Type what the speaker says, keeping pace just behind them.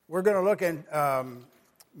We're going to look in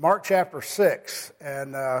Mark chapter 6,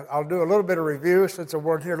 and I'll do a little bit of review since I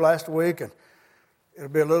wasn't here last week, and it'll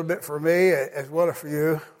be a little bit for me as well as for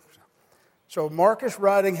you. So Mark is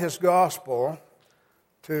writing his gospel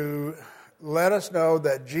to let us know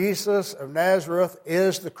that Jesus of Nazareth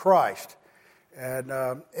is the Christ. And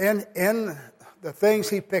in the things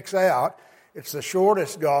he picks out, it's the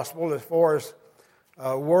shortest gospel as far as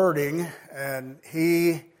wording, and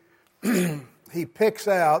he picks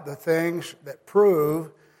out the things that prove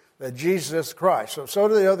that Jesus is Christ. So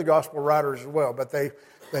do the other gospel writers as well, but they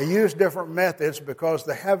use different methods because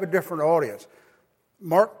they have a different audience.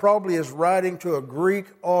 Mark probably is writing to a Greek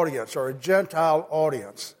audience or a Gentile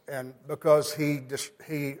audience, and because he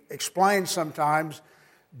explains sometimes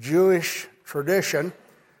Jewish tradition,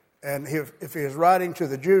 and if he is writing to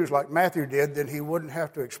the Jews like Matthew did, then he wouldn't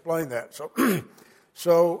have to explain that.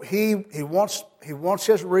 So he wants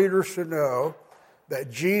his readers to know that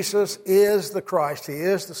Jesus is the Christ. He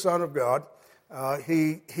is the Son of God.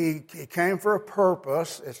 He came for a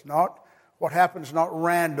purpose. It's not what happens, not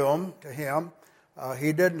random to him.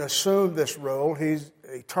 He didn't assume this role. He's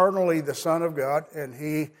eternally the Son of God, and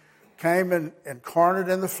he came incarnate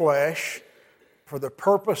in the flesh for the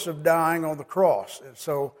purpose of dying on the cross. And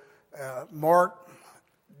so Mark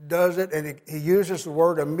does it, and he uses the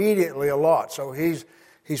word immediately a lot. So he's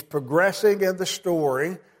progressing in the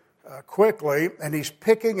story quickly, and he's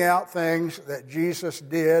picking out things that Jesus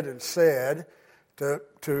did and said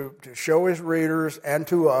to show his readers and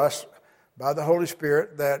to us by the Holy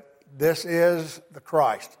Spirit that this is the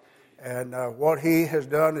Christ. And what he has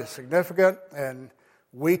done is significant, and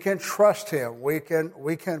we can trust him. We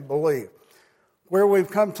can believe. Where we've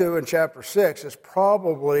come to in chapter 6 is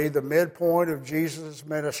probably the midpoint of Jesus'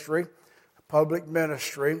 ministry, public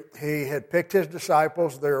ministry. He had picked his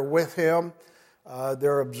disciples. They're with him.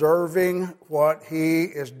 They're observing what he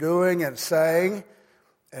is doing and saying,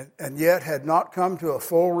 and yet had not come to a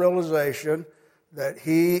full realization that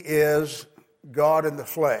he is God in the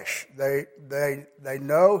flesh. They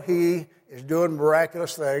know he is doing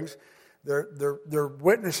miraculous things. They're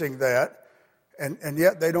witnessing that. And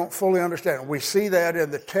yet they don't fully understand. We see that in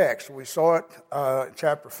the text. We saw it in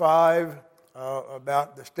chapter 5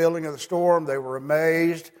 about the stilling of the storm. They were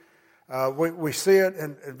amazed. We see it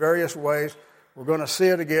in various ways. We're going to see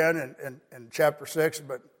it again in chapter 6.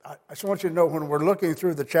 But I just want you to know when we're looking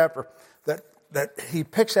through the chapter that he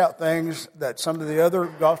picks out things that some of the other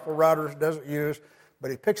gospel writers doesn't use. But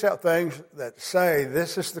he picks out things that say,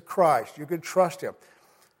 this is the Christ. You can trust him.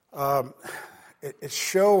 It's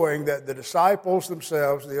showing that the disciples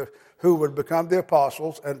themselves, who would become the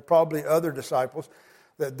apostles, and probably other disciples,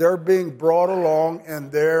 that they're being brought along in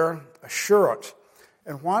their assurance.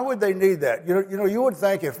 And why would they need that? You know, you would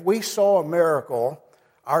think if we saw a miracle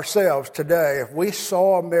ourselves today, if we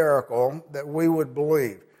saw a miracle, that we would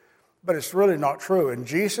believe. But it's really not true. And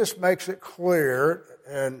Jesus makes it clear,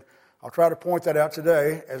 and I'll try to point that out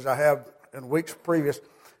today, as I have in weeks previous.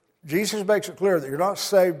 Jesus makes it clear that you're not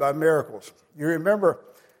saved by miracles. You remember,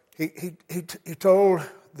 he told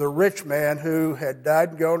the rich man who had died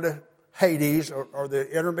and gone to Hades, or the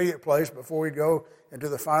intermediate place before he'd go into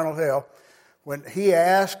the final hell, when he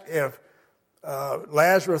asked if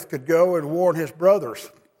Lazarus could go and warn his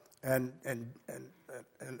brothers. And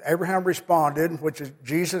Abraham responded, which is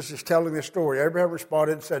Jesus is telling this story. Abraham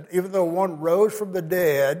responded and said, even though one rose from the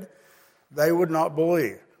dead, they would not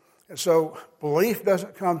believe. And so belief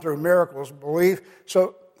doesn't come through miracles.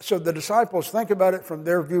 So the disciples, think about it from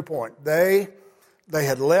their viewpoint. They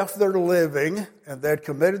had left their living and they had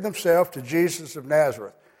committed themselves to Jesus of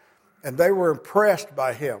Nazareth. And they were impressed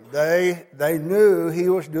by him. They knew he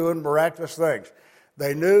was doing miraculous things.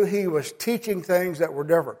 They knew he was teaching things that were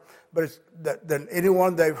different than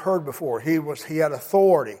anyone they've heard before. He had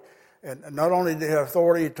authority. And not only did he have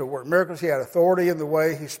authority to work miracles, he had authority in the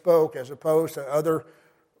way he spoke as opposed to other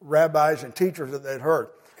rabbis and teachers that they'd heard.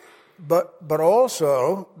 But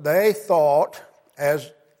also, they thought,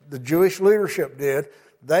 as the Jewish leadership did,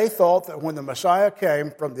 they thought that when the Messiah came,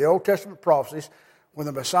 from the Old Testament prophecies, when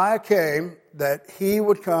the Messiah came, that he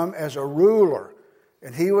would come as a ruler,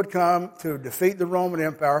 and he would come to defeat the Roman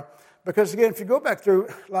Empire. Because again, if you go back through,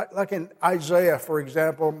 like in Isaiah, for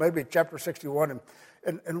example, maybe chapter 61,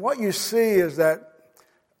 and what you see is that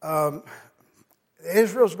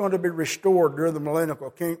Israel's going to be restored during the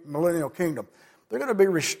millennial kingdom. They're going to be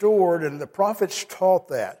restored, and the prophets taught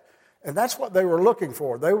that. And that's what they were looking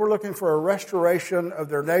for. They were looking for a restoration of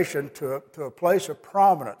their nation to a place of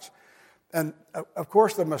prominence. And, of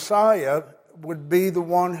course, the Messiah would be the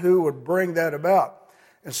one who would bring that about.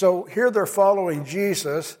 And so here they're following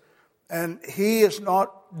Jesus, and he is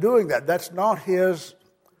not doing that. That's not his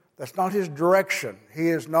That's not his direction. He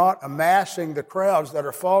is not amassing the crowds that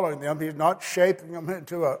are following them. He's not shaping them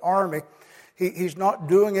into an army. He's not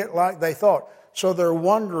doing it like they thought. So they're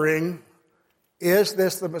wondering, is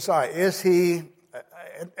this the Messiah? Is he,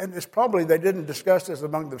 and it's probably, they didn't discuss this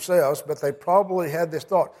among themselves, but they probably had this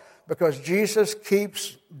thought, because Jesus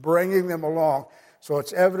keeps bringing them along. So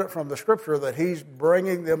it's evident from the scripture that he's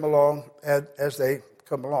bringing them along as they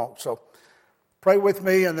come along. So pray with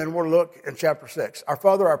me, and then we'll look in chapter 6. Our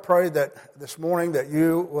Father, I pray that this morning that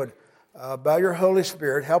you would, by your Holy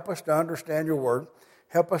Spirit, help us to understand your word.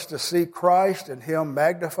 Help us to see Christ and him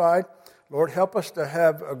magnified. Lord, help us to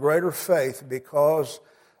have a greater faith because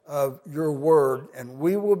of your word, and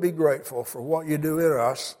we will be grateful for what you do in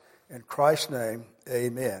us. In Christ's name,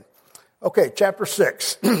 amen. Okay, chapter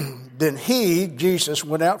 6. Then he, Jesus,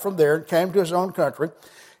 went out from there and came to his own country.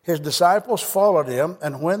 His disciples followed him,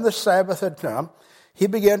 and when the Sabbath had come, he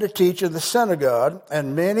began to teach in the synagogue,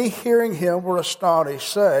 and many hearing him were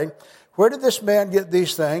astonished, saying, "Where did this man get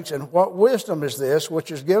these things, and what wisdom is this which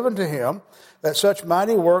is given to him, that such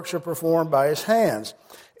mighty works are performed by his hands?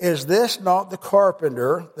 Is this not the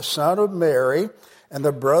carpenter, the son of Mary, and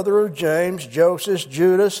the brother of James, Joseph,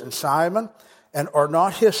 Judas, and Simon? And are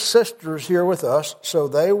not his sisters here with us?" So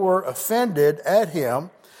they were offended at him.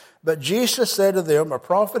 But Jesus said to them, "A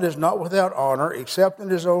prophet is not without honor, except in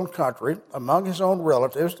his own country, among his own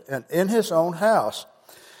relatives, and in his own house."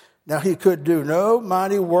 Now he could do no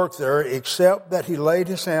mighty work there, except that he laid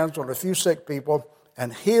his hands on a few sick people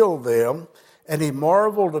and healed them, and he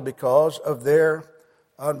marveled because of their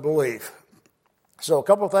unbelief. So a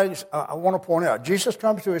couple of things I want to point out. Jesus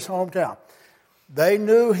comes to his hometown. They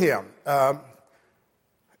knew him.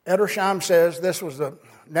 Edersheim says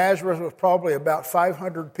Nazareth was probably about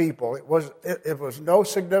 500 people. It was no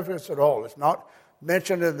significance at all. It's not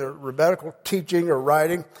mentioned in the rabbinical teaching or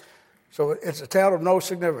writing. So it's a town of no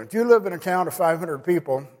significance. If you live in a town of 500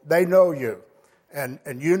 people, they know you. And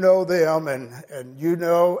you know them, and you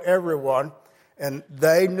know everyone. And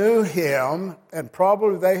they knew him, and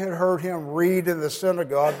probably they had heard him read in the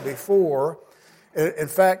synagogue before. In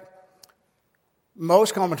fact,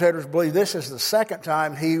 most commentators believe this is the second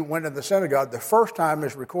time he went in the synagogue. The first time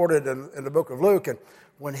is recorded in the book of Luke. And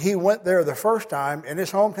when he went there the first time in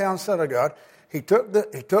his hometown synagogue, he took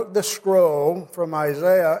the scroll from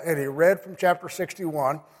Isaiah and he read from chapter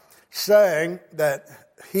 61, saying that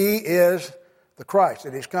he is the Christ,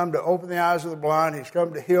 that he's come to open the eyes of the blind, he's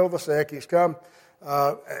come to heal the sick, he's come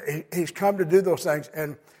to do those things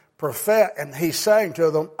and he's saying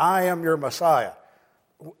to them, "I am your Messiah."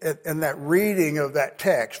 In that reading of that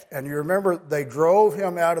text. And you remember they drove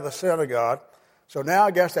him out of the synagogue. So now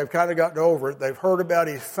I guess they've kind of gotten over it. They've heard about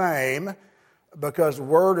his fame because the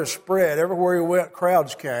word is spread. Everywhere he went,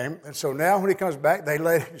 crowds came. And so now when he comes back, they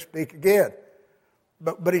let him speak again.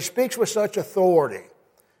 But he speaks with such authority.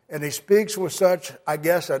 And he speaks with such, I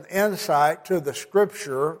guess, an insight to the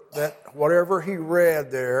scripture that whatever he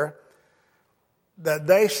read there, that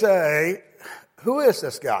they say, "Who is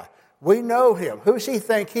this guy? We know him. Who does he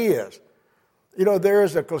think he is?" You know, there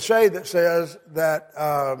is a cliche that says that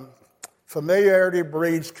familiarity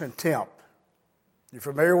breeds contempt. You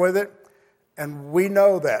familiar with it? And we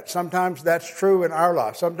know that. Sometimes that's true in our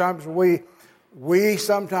life. Sometimes we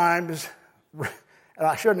sometimes, and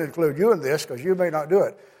I shouldn't include you in this because you may not do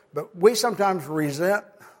it, but we sometimes resent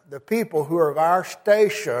the people who are of our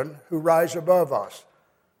station who rise above us.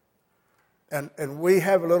 And we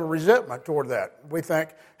have a little resentment toward that. We think,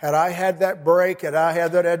 had I had that break, had I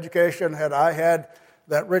had that education, had I had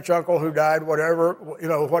that rich uncle who died,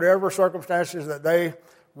 whatever circumstances that they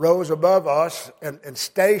rose above us and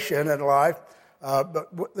station in life, but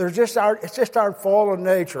it's just our fallen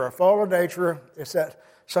nature. Our fallen nature is that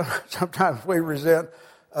sometimes we resent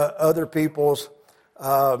other people's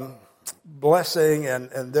blessing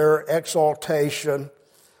and their exaltation.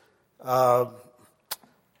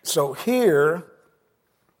 So here,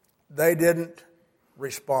 they didn't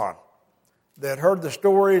respond. They had heard the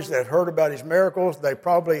stories, they had heard about his miracles, they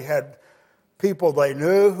probably had people they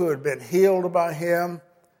knew who had been healed by him,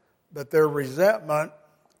 but their resentment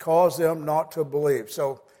caused them not to believe.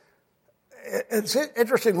 So it's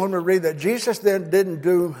interesting when we read that Jesus then didn't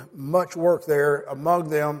do much work there among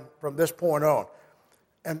them from this point on.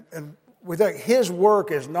 And we think his work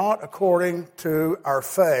is not according to our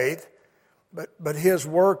faith, but his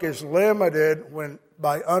work is limited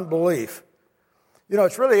by unbelief. You know,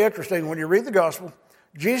 it's really interesting when you read the gospel,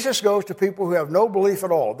 Jesus goes to people who have no belief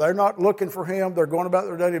at all. They're not looking for him. They're going about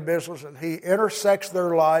their daily business, and he intersects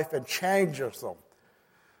their life and changes them.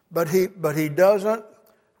 But he doesn't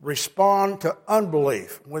respond to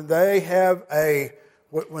unbelief. When they have a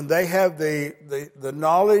when they have the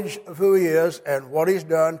knowledge of who he is and what he's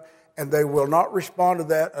done, and they will not respond to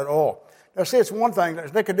that at all. Now, see, it's one thing.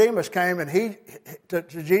 Nicodemus came and to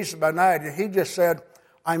Jesus by night, and he just said,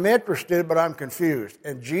 I'm interested, but I'm confused.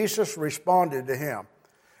 And Jesus responded to him.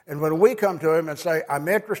 And when we come to him and say, I'm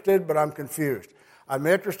interested, but I'm confused. I'm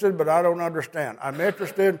interested, but I don't understand. I'm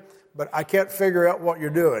interested, but I can't figure out what you're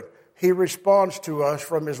doing. He responds to us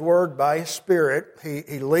from his word by his Spirit.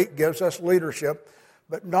 He gives us leadership,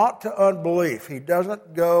 but not to unbelief. He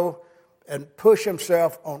doesn't go and push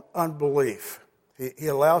himself on unbelief. He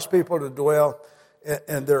allows people to dwell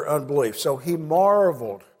in their unbelief. So he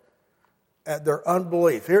marveled at their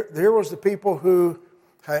unbelief. Here was the people who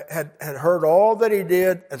had heard all that he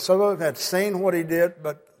did, and some of them had seen what he did,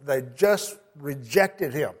 but they just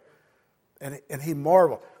rejected him. And he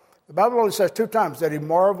marveled. The Bible only says 2 times that he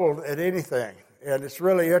marveled at anything, and it's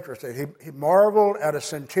really interesting. He marveled at a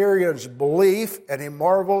centurion's belief, and he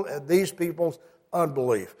marveled at these people's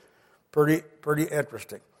unbelief. Pretty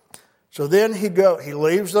interesting. So then he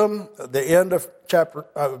leaves them at the end of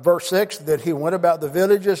verse 6, that he went about the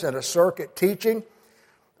villages in a circuit teaching.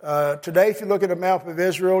 Today, if you look at a map of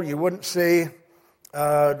Israel, you wouldn't see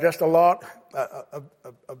just a lot of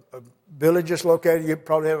villages located. You'd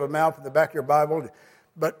probably have a map in the back of your Bible.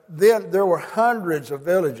 But then there were hundreds of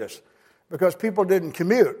villages because people didn't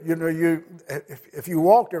commute. If you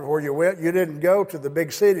walked everywhere you went, you didn't go to the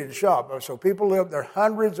big city to shop. So people lived there,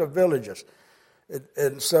 hundreds of villages.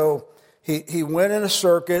 And so he went in a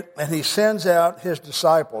circuit, and he sends out his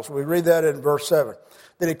disciples. We read that in verse 7.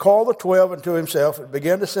 Then he called the 12 unto himself and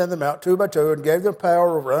began to send them out 2 by 2 and gave them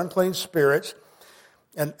power over unclean spirits.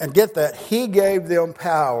 And get that, he gave them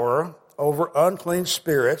power over unclean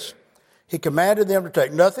spirits. He commanded them to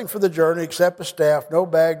take nothing for the journey except a staff, no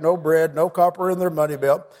bag, no bread, no copper in their money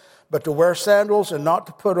belt, but to wear sandals and not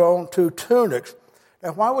to put on 2 tunics.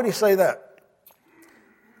 Now, why would he say that?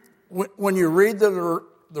 When you read the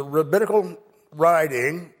rabbinical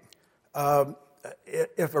writing,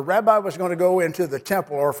 if a rabbi was going to go into the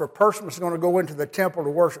temple, or if a person was going to go into the temple to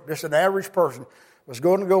worship, just an average person was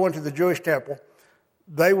going to go into the Jewish temple,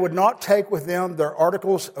 they would not take with them their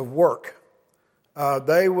articles of work.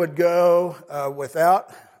 They would go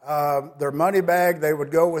without their money bag. They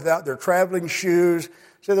would go without their traveling shoes.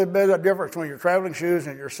 So there'd be a difference between your traveling shoes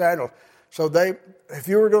and your sandals. So if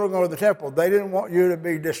you were going to go to the temple, they didn't want you to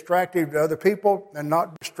be distracted to other people and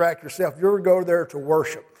not distract yourself. You were to go there to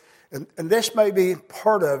worship. And this may be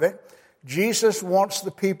part of it. Jesus wants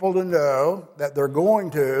the people to know that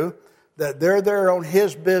that they're there on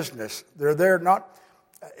his business. They're there not...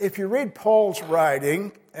 If you read Paul's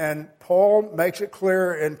writing, and Paul makes it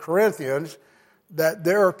clear in Corinthians, that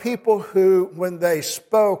there are people who, when they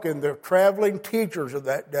spoke, and the traveling teachers of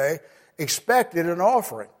that day, expected an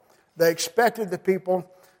offering. They expected the people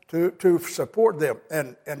to support them.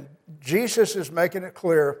 And Jesus is making it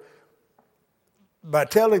clear by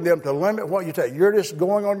telling them to limit what you take. You're just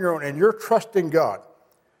going on your own, and you're trusting God.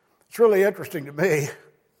 It's really interesting to me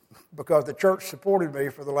because the church supported me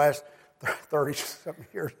for the last 30-something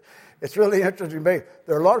years. It's really interesting to me.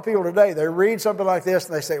 There are a lot of people today, they read something like this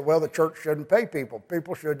and they say, well, the church shouldn't pay people.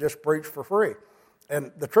 People should just preach for free.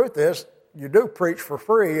 And the truth is, you do preach for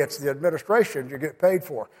free. It's the administration you get paid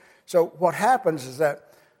for. So what happens is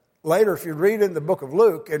that later, if you read in the book of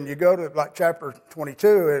Luke and you go to like chapter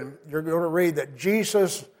 22, and you're going to read that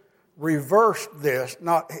Jesus reversed this,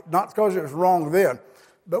 not because it was wrong then,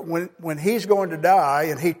 but when he's going to die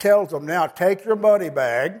and he tells them, now take your money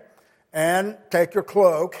bag and take your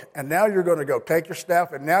cloak, and now you're going to go. Take your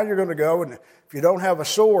staff, and now you're going to go, and if you don't have a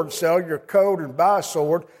sword, sell your coat and buy a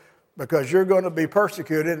sword because you're going to be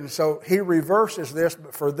persecuted. And so he reverses this,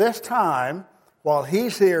 but for this time, while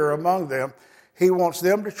he's here among them, he wants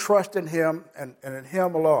them to trust in him and in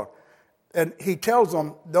him alone. And he tells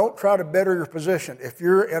them, don't try to better your position. If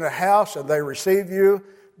you're in a house and they receive you,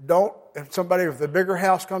 if the bigger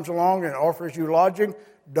house comes along and offers you lodging,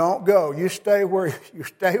 don't go. You stay where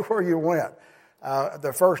you went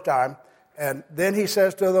the first time. And then he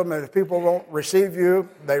says to them, if people won't receive you,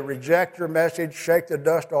 they reject your message, shake the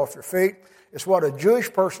dust off your feet. It's what a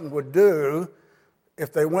Jewish person would do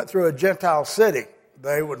if they went through a Gentile city.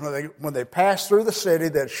 They would, when they passed through the city,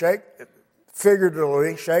 they'd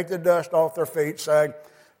figuratively shake the dust off their feet, saying,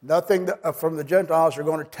 nothing from the Gentiles are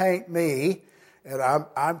going to taint me, and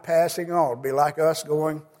I'm passing on. It'd be like us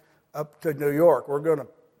going up to New York. We're going to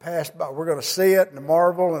pass by. We're going to see it and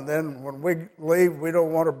marvel, and then when we leave, we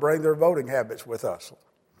don't want to bring their voting habits with us.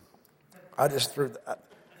 I just threw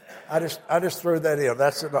that in.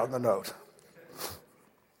 That's it on the note.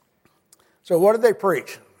 So what did they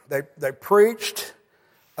preach? They preached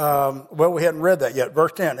Well, we hadn't read that yet.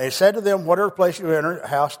 Verse 10. He said to them, whatever place you enter, a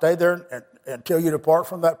house, stay there until you depart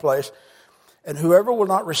from that place. And whoever will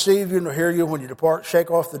not receive you nor hear you when you depart,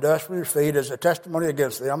 shake off the dust from your feet as a testimony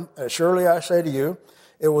against them. As surely I say to you,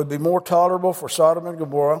 it would be more tolerable for Sodom and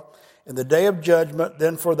Gomorrah in the day of judgment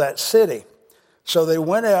than for that city. So they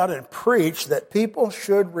went out and preached that people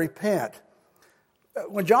should repent.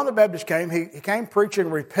 When John the Baptist came, he came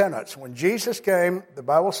preaching repentance. When Jesus came, the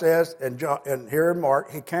Bible says, and here in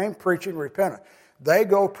Mark, he came preaching repentance. They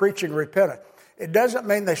go preaching repentance. It doesn't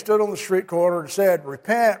mean they stood on the street corner and said,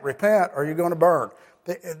 repent, repent, or you're going to burn.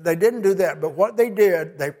 They didn't do that. But what they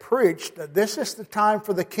did, they preached that this is the time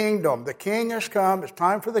for the kingdom. The king has come. It's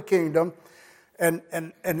time for the kingdom. And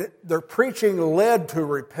their preaching led to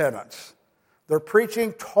repentance. Their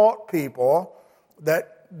preaching taught people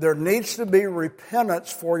that there needs to be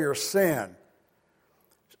repentance for your sin.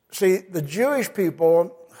 See, the Jewish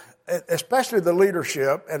people, especially the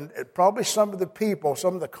leadership, and probably some of the people,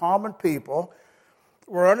 some of the common people,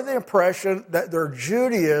 were under the impression that their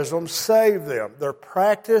Judaism saved them, their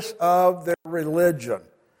practice of their religion,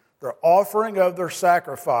 their offering of their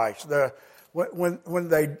sacrifice, when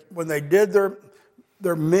they did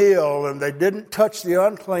their meal and they didn't touch the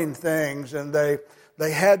unclean things, and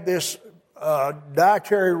they had this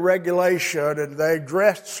dietary regulation, and they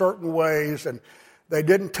dressed certain ways, and they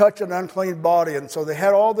didn't touch an unclean body, and so they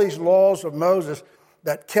had all these laws of Moses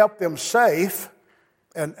that kept them safe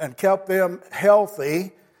and kept them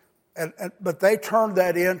healthy, but they turned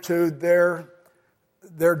that into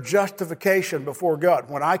their justification before God.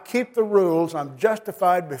 When I keep the rules, I'm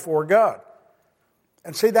justified before God.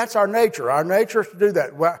 And see, that's our nature. Our nature is to do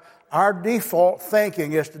that. Our default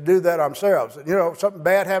thinking is to do that ourselves. You know, something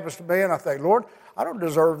bad happens to me, and I think, Lord, I don't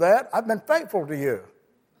deserve that. I've been faithful to you.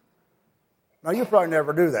 Now, you probably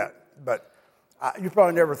never do that, but you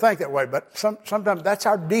probably never think that way. But sometimes that's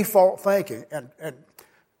our default thinking. And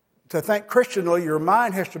to think Christianly, your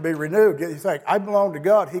mind has to be renewed. You think, I belong to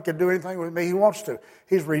God. He can do anything with me He wants to.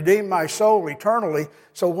 He's redeemed my soul eternally.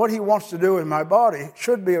 So what He wants to do in my body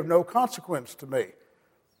should be of no consequence to me.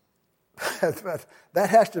 That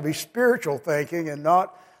has to be spiritual thinking, and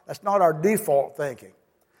that's not our default thinking.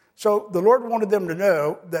 So the Lord wanted them to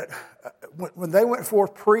know that when they went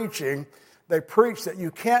forth preaching, they preached that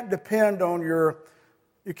you can't depend on your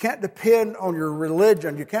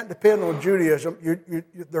religion, you can't depend on Judaism.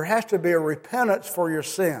 There has to be a repentance for your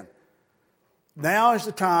sin. Now is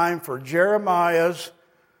the time for Jeremiah's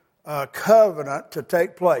covenant to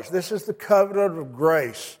take place. This is the covenant of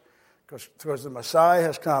grace, because the Messiah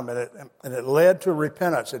has come, and it led to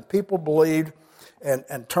repentance, and people believed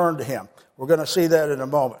and turned to Him. We're going to see that in a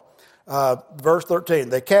moment. Verse 13,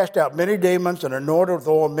 they cast out many demons and anointed with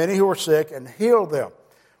oil many who were sick and healed them.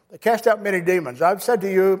 They cast out many demons. I've said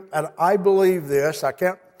to you, and I believe this. I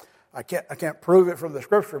can't prove it from the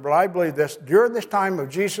Scripture, but I believe this. During this time of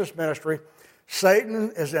Jesus' ministry,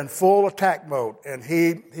 Satan is in full attack mode, and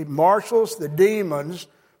he marshals the demons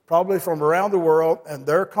probably from around the world, and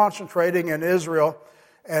they're concentrating in Israel,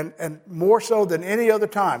 and more so than any other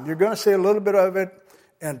time. You're going to see a little bit of it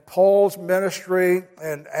in Paul's ministry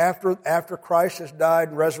and after Christ has died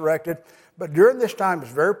and resurrected. But during this time,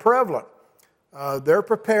 it's very prevalent. They're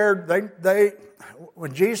prepared. They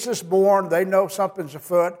when Jesus is born, they know something's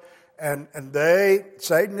afoot, and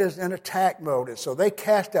Satan is in attack mode, and so they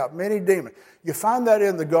cast out many demons. You find that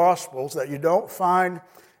in the Gospels that you don't find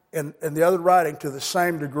in the other writing to the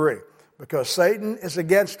same degree, because Satan is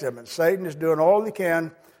against him, and Satan is doing all he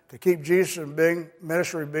can to keep Jesus'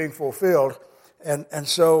 ministry being fulfilled. And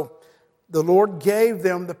so the Lord gave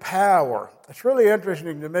them the power. It's really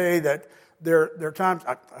interesting to me that there are times,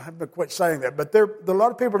 I haven't quite saying that, but there are a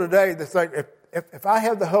lot of people today that think if I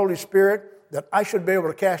have the Holy Spirit, that I should be able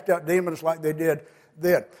to cast out demons like they did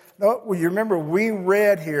then. No, well, you remember we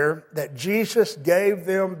read here that Jesus gave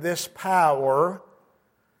them this power.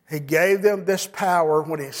 He gave them this power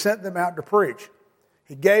when He sent them out to preach.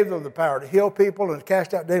 He gave them the power to heal people and to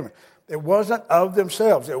cast out demons. It wasn't of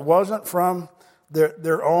themselves. It wasn't from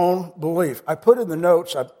their own belief. I put in the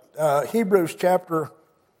notes, Hebrews chapter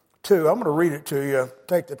 2. I'm going to read it to you.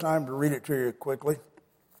 Take the time to read it to you quickly,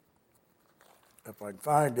 if I can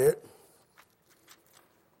find it.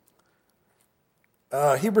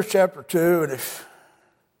 Hebrews chapter 2, and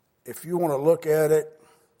if you want to look at it,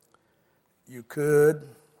 you could.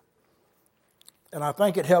 And I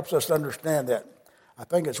think it helps us understand that. I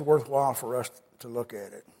think it's worthwhile for us to look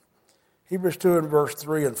at it. Hebrews 2 and verse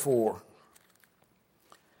 3 and 4.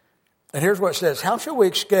 And here's what it says. How shall we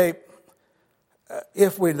escape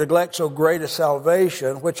if we neglect so great a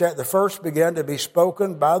salvation, which at the first began to be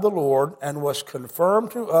spoken by the Lord and was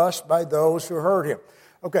confirmed to us by those who heard Him?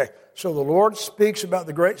 Okay, so the Lord speaks about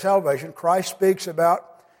the great salvation. Christ speaks about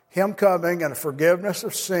him coming and a forgiveness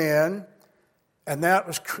of sin. And that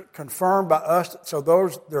was confirmed by us. So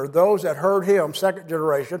there are those that heard him, second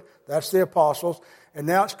generation. That's the apostles. And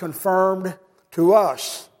now it's confirmed to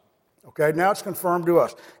us. Okay, now it's confirmed to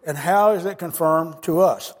us. And how is it confirmed to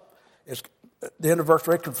us? It's at the end of verse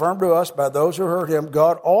 3, confirmed to us by those who heard him,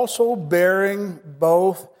 God also bearing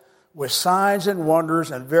both with signs and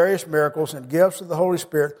wonders and various miracles and gifts of the Holy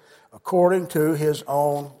Spirit according to his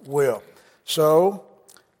own will. So,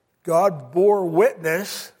 God bore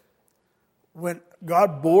witness with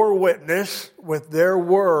their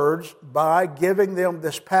words by giving them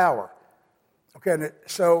this power. Okay,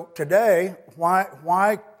 so today,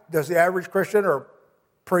 why does the average Christian or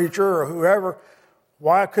preacher or whoever,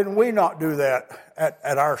 why couldn't we not do that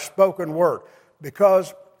at our spoken word?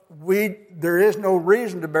 Because there is no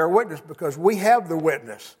reason to bear witness because we have the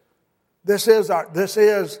witness. This is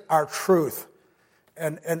our truth.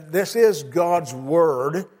 And this is God's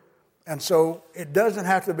word. And so it doesn't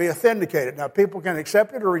have to be authenticated. Now, people can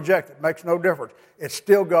accept it or reject it. It makes no difference. It's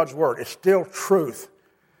still God's word. It's still truth.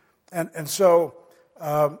 And so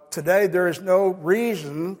today there is no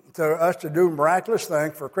reason for us to do miraculous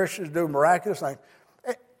things, for Christians to do miraculous things.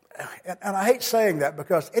 And I hate saying that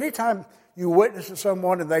because anytime you witness to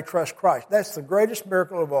someone and they trust Christ, that's the greatest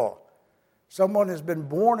miracle of all. Someone has been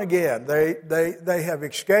born again. They have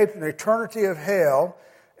escaped an eternity of hell.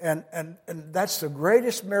 And that's the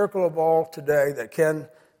greatest miracle of all today that can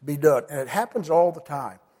be done. And it happens all the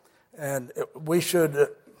time. And we should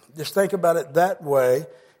just think about it that way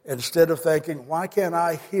instead of thinking, why can't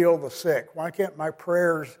I heal the sick? Why can't my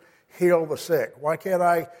prayers heal the sick? Why can't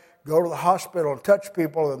I go to the hospital and touch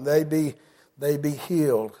people and they be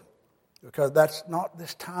healed? Because that's not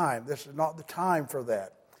this time. This is not the time for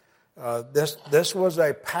that. This was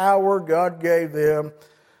a power God gave them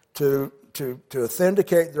to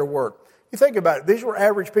authenticate their work. You think about it. These were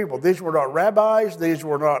average people. These were not rabbis. These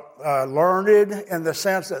were not learned in the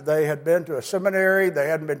sense that they had been to a seminary. They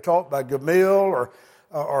hadn't been taught by Gamaliel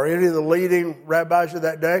or any of the leading rabbis of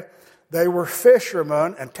that day. They were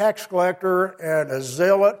fishermen and tax collector and a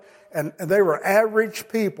zealot. And they were average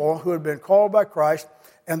people who had been called by Christ.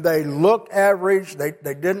 And they looked average. They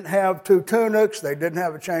didn't have 2 tunics. They didn't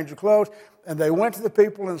have a change of clothes. And they went to the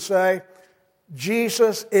people and say,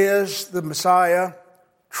 Jesus is the Messiah.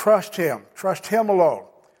 Trust him. Trust him alone.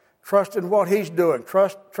 Trust in what he's doing.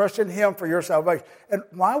 Trust in him for your salvation. And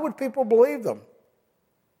why would people believe them?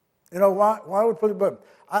 You know, why would people believe them?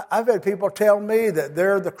 I've had people tell me that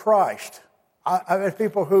they're the Christ. I've had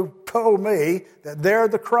people who told me that they're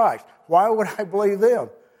the Christ. Why would I believe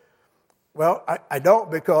them? Well, I don't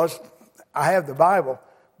because I have the Bible.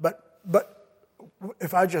 But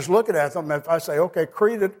if I just look at them, if I say, okay,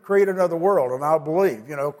 create another world, and I'll believe,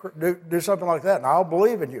 do something like that, and I'll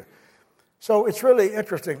believe in you. So it's really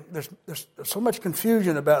interesting. There's so much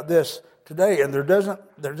confusion about this today, and there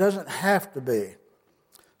doesn't have to be.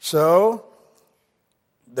 So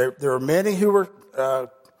there are many who were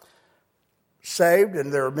saved,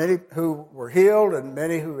 and there are many who were healed, and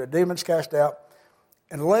many who had demons cast out.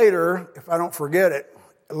 And later, if I don't forget it,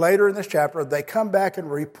 later in this chapter, they come back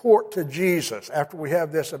and report to Jesus. After we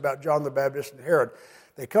have this about John the Baptist and Herod,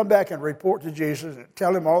 they come back and report to Jesus and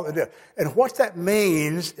tell him all they did. And what that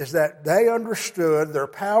means is that they understood their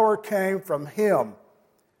power came from him.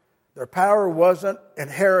 Their power wasn't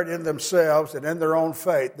inherent in themselves and in their own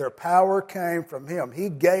faith. Their power came from him. He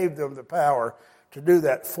gave them the power to do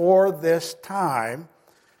that for this time.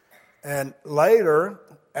 And later,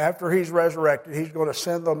 after he's resurrected, he's going to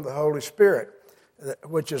send them the Holy Spirit,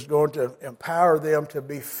 which is going to empower them to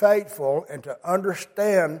be faithful and to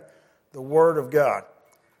understand the Word of God.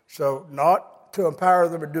 So not to empower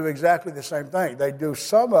them to do exactly the same thing. They do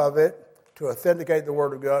some of it to authenticate the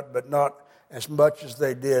Word of God, but not as much as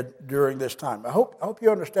they did during this time. I hope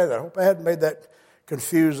you understand that. I hope I hadn't made that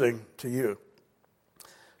confusing to you.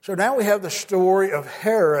 So now we have the story of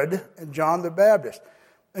Herod and John the Baptist.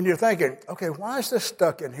 And you're thinking, okay, why is this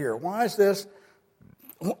stuck in here? Why is this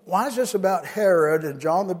about Herod and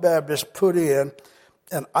John the Baptist put in?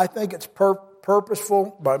 And I think it's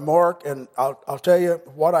purposeful by Mark, and I'll tell you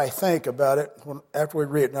what I think about it after we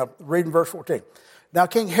read it. Now, read in verse 14. Now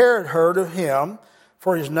King Herod heard of him,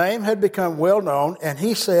 for his name had become well known, and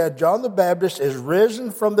he said, John the Baptist is risen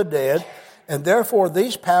from the dead, and therefore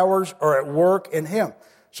these powers are at work in him.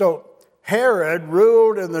 So Herod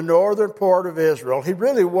ruled in the northern part of Israel. He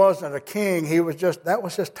really wasn't a king. That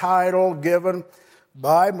was his title given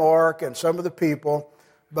by Mark and some of the people.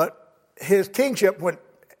 But his kingship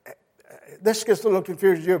this gets a little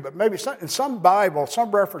confusing to you, but maybe in some Bible, some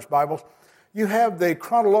reference Bibles, you have the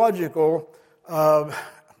chronological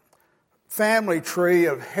family tree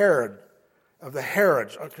of Herod, of the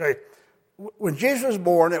Herods. Okay, when Jesus was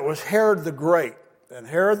born, it was Herod the Great. And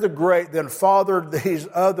Herod the Great then fathered these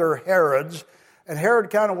other Herods, and Herod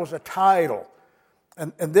kind of was a title.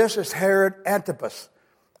 And this is Herod Antipas.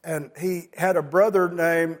 And he had a brother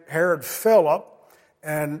named Herod Philip,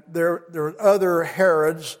 and there were other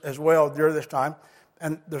Herods as well during this time.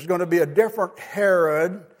 And there's going to be a different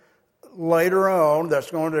Herod later on that's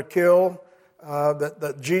going to kill,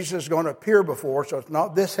 that Jesus is going to appear before, so it's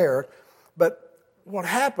not this Herod. But what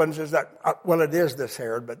happens is that, well, it is this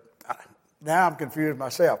Herod, but now I'm confused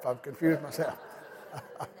myself.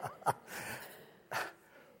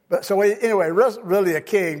 But so anyway, he wasn't really a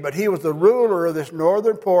king, but he was the ruler of this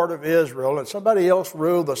northern part of Israel, and somebody else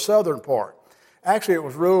ruled the southern part. Actually, it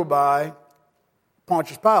was ruled by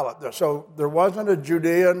Pontius Pilate. So there wasn't a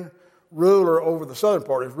Judean ruler over the southern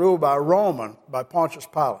part. It was ruled by a Roman, by Pontius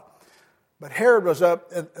Pilate. But Herod was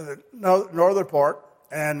up in the northern part,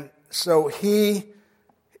 and so he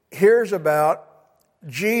hears about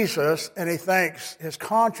Jesus, and he thinks, his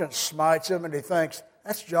conscience smites him, and he thinks,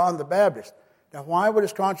 that's John the Baptist. Now, why would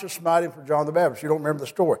his conscience smite him for John the Baptist? You don't remember the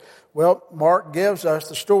story. Well, Mark gives us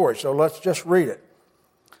the story, so let's just read it.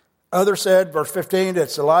 Others said, verse 15,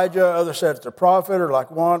 it's Elijah. Others said it's a prophet or like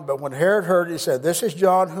one. But when Herod heard it, he said, this is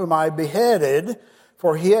John whom I beheaded,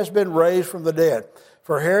 for he has been raised from the dead.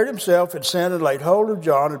 For Herod himself had sent and laid hold of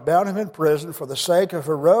John and bound him in prison for the sake of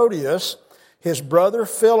Herodias, his brother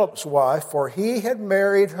Philip's wife, for he had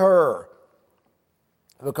married her.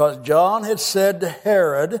 Because John had said to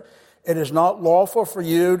Herod, it is not lawful for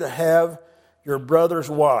you to have your brother's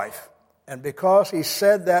wife. And because he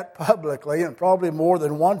said that publicly, and probably more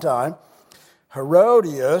than one time,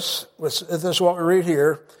 Herodias, this is what we read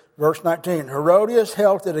here, verse 19, Herodias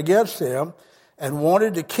held it against him and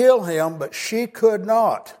wanted to kill him, but she could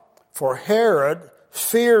not. For Herod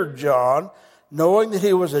feared John, knowing that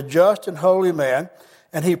he was a just and holy man,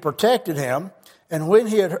 and he protected him. And when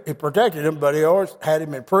he protected him, but he always had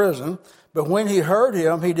him in prison. But when he heard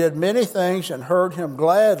him, he did many things and heard him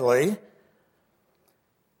gladly.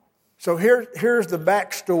 So here's the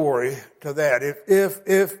backstory to that,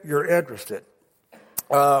 if you're interested.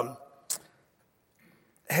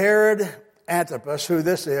 Herod Antipas, who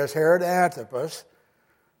this is, Herod Antipas,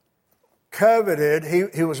 coveted,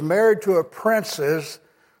 he was married to a princess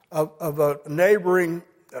of a neighboring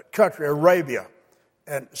country, Arabia.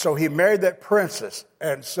 And so he married that princess.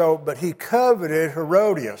 But he coveted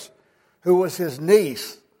Herodias, who was his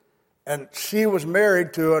niece. And she was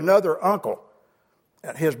married to another uncle,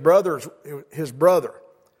 and his brother.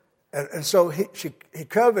 And so he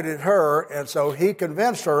coveted her, and so he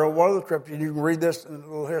convinced her on one of the trips, and you can read this in a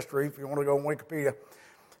little history if you want to go on Wikipedia.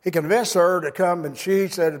 He convinced her to come, and she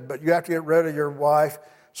said, but you have to get rid of your wife.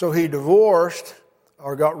 So he divorced,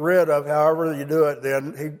 or got rid of, however you do it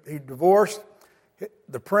then. He divorced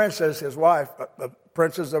the princess, his wife, the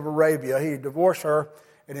princess of Arabia. He divorced her,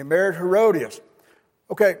 and he married Herodias.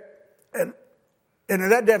 Okay, and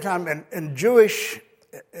at that time, in Jewish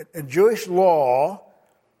law,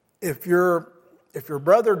 if your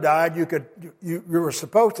brother died, you were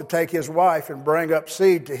supposed to take his wife and bring up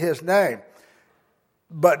seed to his name,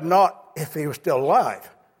 but not if he was still alive.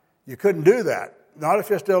 You couldn't do that. Not if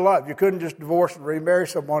you're still alive. You couldn't just divorce and remarry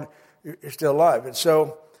someone you're still alive. And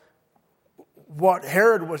so, what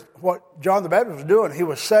John the Baptist was doing, he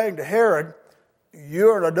was saying to Herod,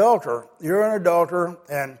 "You're an adulterer. You're an adulterer."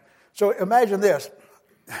 And so, imagine this.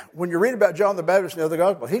 When you read about John the Baptist in the other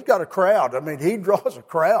gospel, he's got a crowd. I mean, he draws a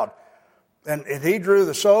crowd. And he drew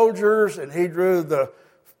the soldiers, and he drew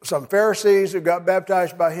some Pharisees who got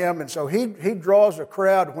baptized by him. And so he draws a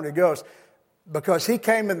crowd when he goes, because he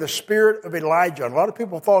came in the spirit of Elijah. And a lot of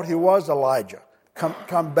people thought he was Elijah,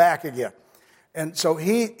 come back again. And so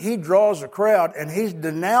he draws a crowd, and he's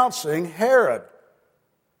denouncing Herod.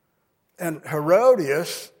 And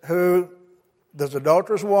Herodias, who, this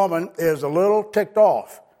adulterous woman, is a little ticked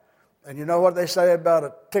off. And you know what they say about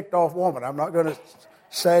a ticked off woman. I'm not going to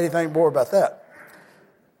say anything more about that.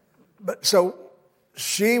 But so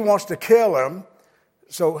she wants to kill him.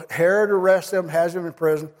 So Herod arrests him, has him in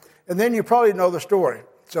prison. And then you probably know the story.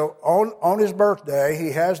 So on his birthday,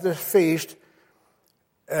 he has this feast.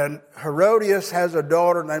 And Herodias has a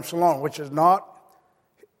daughter named Salome, which is not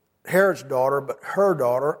Herod's daughter, but her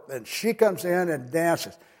daughter. And she comes in and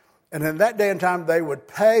dances. And in that day and time, they would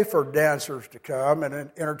pay for dancers to come and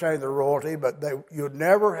entertain the royalty, but you would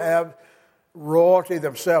never have royalty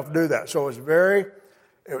themselves do that. So it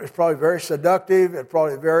was probably very seductive, and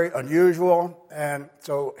probably very unusual. And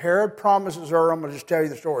so Herod promises her, I'm going to just tell you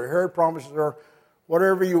the story. Herod promises her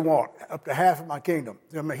whatever you want, up to half of my kingdom.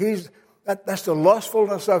 I mean, that's the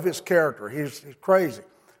lustfulness of his character. He's crazy.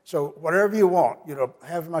 So whatever you want,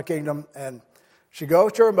 half of my kingdom. And she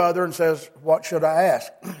goes to her mother and says, what should I ask?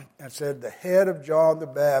 And said, the head of John the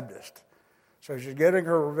Baptist. So she's getting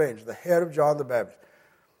her revenge, the head of John the Baptist.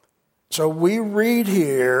 So we read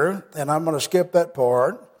here, and I'm going to skip that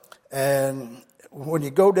part. And when you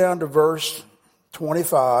go down to verse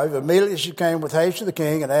 25, immediately she came with haste to the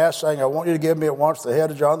king and asked, saying, I want you to give me at once the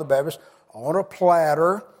head of John the Baptist on a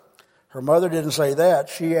platter. Her mother didn't say that.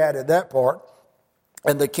 She added that part.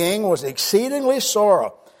 And the king was exceedingly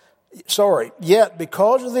sorry. Yet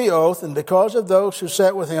because of the oath and because of those who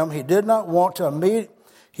sat with him, he did not want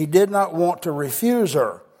to refuse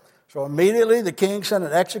her. So immediately the king sent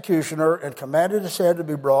an executioner and commanded his head to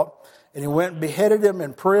be brought. And he went and beheaded him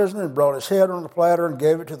in prison and brought his head on a platter and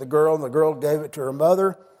gave it to the girl. And the girl gave it to her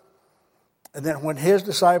mother. And then when his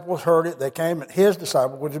disciples heard it, they came, his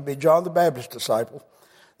disciple, which would be John the Baptist's disciple,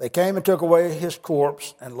 they came and took away his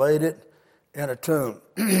corpse and laid it in a tomb.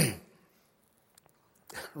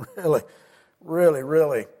 Really, really,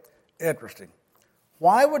 really interesting.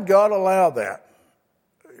 Why would God allow that?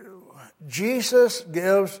 Jesus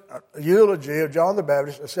gives a eulogy of John the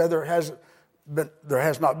Baptist and said there has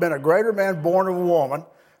not been a greater man born of a woman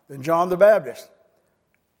than John the Baptist.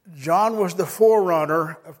 John was the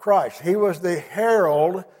forerunner of Christ. He was the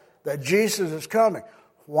herald that Jesus is coming.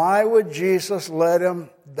 Why would Jesus let him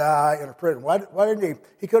die in a prison? Why didn't he?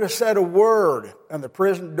 He could have said a word and the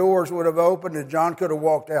prison doors would have opened and John could have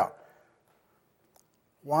walked out.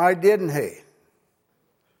 Why didn't he?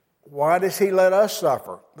 Why does he let us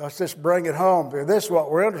suffer? Let's just bring it home. This is what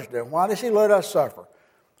we're interested in. Why does he let us suffer?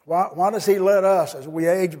 Why does he let us, as we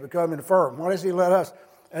age, become infirm? Why does he let us,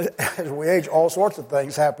 as we age, all sorts of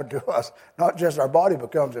things happen to us? Not just our body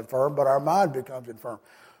becomes infirm, but our mind becomes infirm.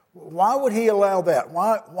 Why would he allow that?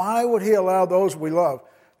 Why would he allow those we love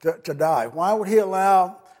to die? Why would he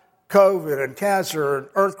allow COVID and cancer and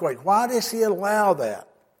earthquake? Why does he allow that?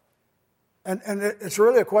 And it's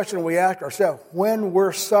really a question we ask ourselves. When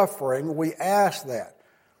we're suffering, we ask that.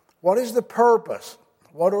 What is the purpose?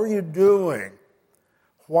 What are you doing?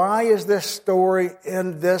 Why is this story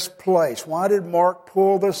in this place? Why did Mark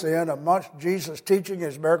pull this in amongst Jesus teaching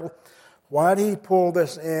his miracle? Why did he pull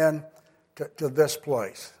this in to this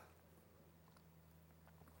place?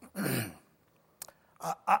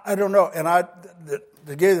 I don't know. And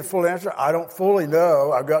to give you the full answer, I don't fully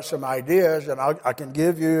know. I've got some ideas, and I can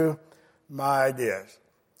give you my ideas.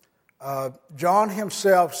 John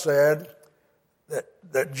himself said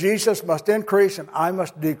that Jesus must increase and I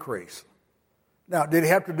must decrease. Now, did he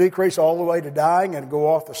have to decrease all the way to dying and go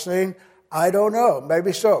off the scene? I don't know.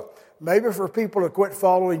 Maybe so. Maybe for people to quit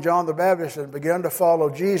following John the Baptist and begin to follow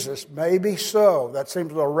Jesus, maybe so. That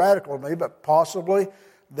seems a little radical to me, but possibly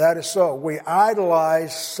that is so. We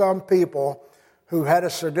idolize some people who had a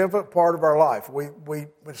significant part of our life. We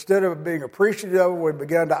instead of being appreciative of them, we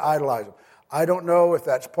began to idolize them. I don't know if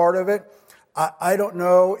that's part of it. I don't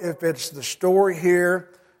know if it's the story here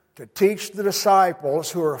to teach the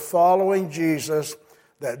disciples who are following Jesus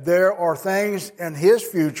that there are things in his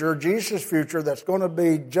future, Jesus' future, that's going to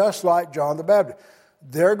be just like John the Baptist.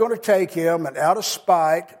 They're going to take him, and out of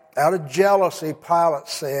spite, out of jealousy, Pilate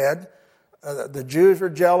said, the Jews were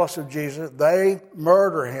jealous of Jesus. They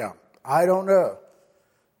murder him. I don't know.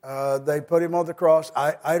 They put him on the cross.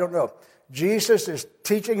 I don't know. Jesus is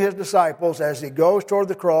teaching his disciples as he goes toward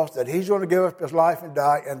the cross that he's going to give up his life and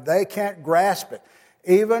die, and they can't grasp it.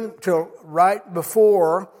 Even till right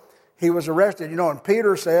before he was arrested, and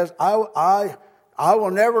Peter says, I will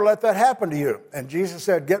never let that happen to you. And Jesus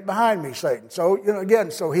said, get behind me, Satan. So,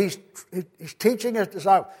 so he's teaching his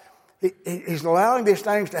disciples. He's allowing these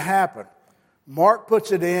things to happen. Mark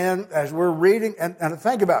puts it in as we're reading, and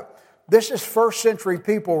think about it. This is first century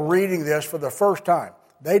people reading this for the first time.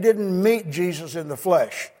 They didn't meet Jesus in the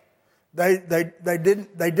flesh. They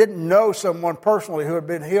didn't know someone personally who had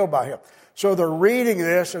been healed by him. So they're reading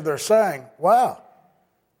this and they're saying, wow,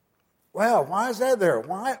 why is that there?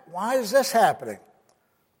 Why is this happening?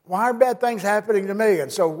 Why are bad things happening to me?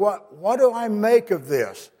 And so what do I make of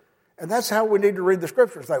this? And that's how we need to read the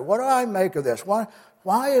scriptures. Like, what do I make of this? Why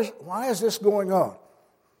is this going on?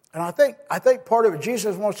 And I think part of it,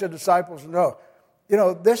 Jesus wants the disciples to know,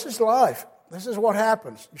 this is life. This is what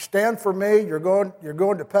happens. You stand for me, you're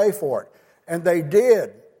going to pay for it. And they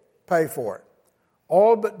did pay for it.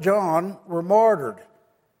 All but John were martyred.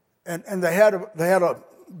 And they had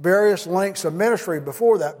various lengths of ministry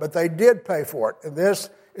before that, but they did pay for it. And this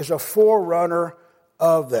is a forerunner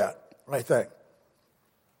of that, I think.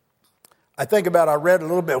 I read a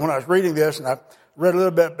little bit when I was reading this, and I read a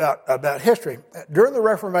little bit about history. During the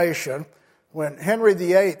Reformation, when Henry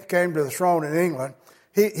VIII came to the throne in England,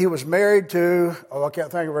 he was married to, I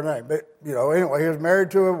can't think of her name, but, anyway, he was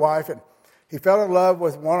married to a wife, and he fell in love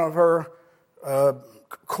with one of her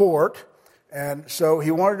court, and so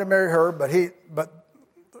he wanted to marry her, but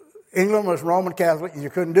England was Roman Catholic, and you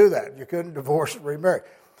couldn't do that. You couldn't divorce and remarry.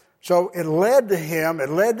 So it led to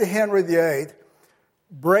Henry VIII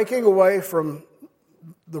breaking away from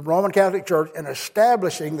the Roman Catholic Church and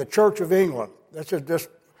establishing the Church of England. This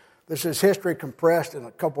is history compressed in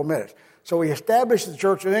a couple of minutes. So he established the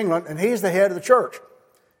Church of England, and he's the head of the church.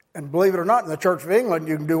 And believe it or not, in the Church of England,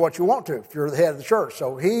 you can do what you want to if you're the head of the church.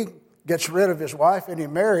 So he gets rid of his wife, and he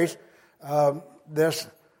marries this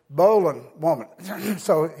Boleyn woman.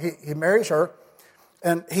 So he marries her,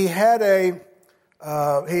 and he had a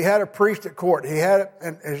priest at court.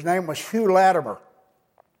 And his name was Hugh Latimer.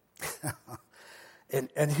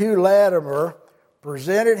 and Hugh Latimer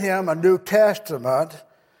presented him a New Testament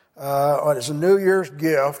as a New Year's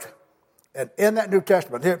gift. And in that New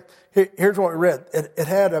Testament, here's what we read. It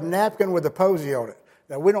had a napkin with a posy on it.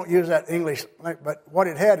 Now, we don't use that in English, but what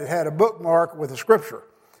it had a bookmark with a scripture.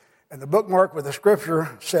 And the bookmark with the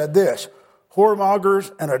scripture said this: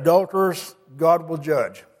 whoremongers and adulterers, God will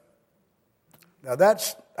judge. Now,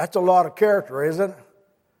 that's a lot of character, isn't it?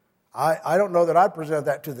 I don't know that I'd present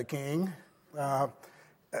that to the king.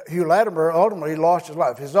 Hugh Latimer ultimately lost his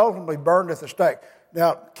life. He's ultimately burned at the stake.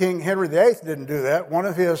 Now, King Henry VIII didn't do that. When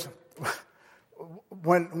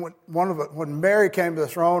Mary came to the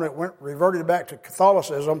throne, it reverted back to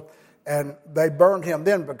Catholicism, and they burned him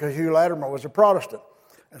then because Hugh Latimer was a Protestant.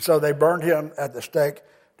 And so they burned him at the stake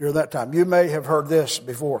during that time. You may have heard this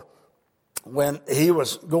before. When he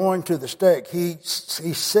was going to the stake, he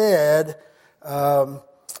said to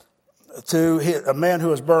a man who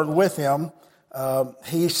was burned with him,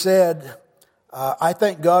 he said, I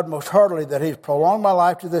thank God most heartily that he's prolonged my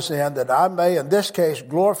life to this end, that I may in this case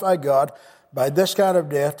glorify God by this kind of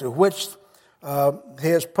death. To which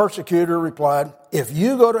his persecutor replied, if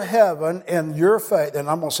you go to heaven in your faith, and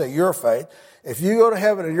I'm going to say your faith, if you go to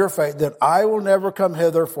heaven in your faith, then I will never come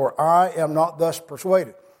hither, for I am not thus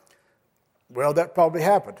persuaded. Well, that probably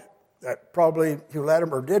happened. That probably Hugh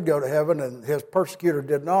Latimer did go to heaven, and his persecutor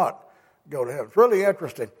did not go to heaven. It's really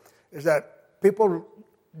interesting is that people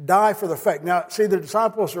die for the faith. Now, see, the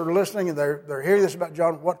disciples are listening, and they're hearing this about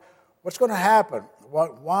John. What's going to happen?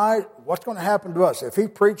 What's going to happen to us? If he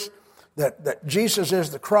preached that Jesus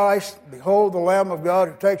is the Christ, behold the Lamb of God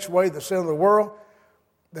who takes away the sin of the world,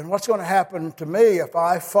 then what's going to happen to me if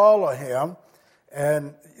I follow him?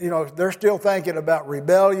 And, they're still thinking about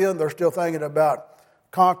rebellion. They're still thinking about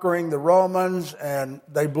conquering the Romans, and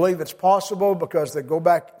they believe it's possible because they go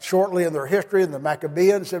back shortly in their history, and the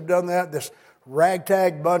Maccabees have done that. This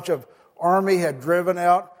ragtag bunch of army had driven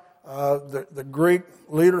out the Greek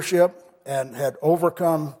leadership and had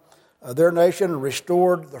overcome their nation and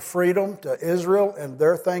restored the freedom to Israel, and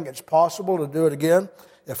they're thinking it's possible to do it again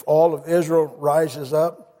if all of Israel rises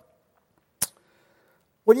up.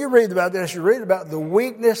 When you read about this, you read about the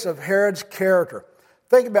weakness of Herod's character.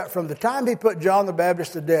 Think about from the time he put John the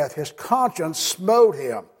Baptist to death, his conscience smote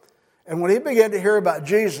him. And when he began to hear about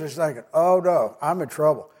Jesus, he's thinking, oh no, I'm in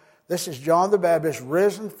trouble. This is John the Baptist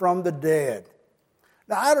risen from the dead.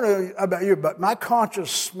 Now, I don't know about you, but my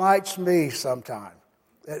conscience smites me sometimes.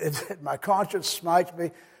 My conscience smites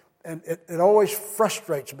me, and it always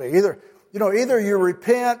frustrates me. Either you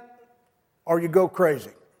repent or you go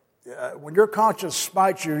crazy. When your conscience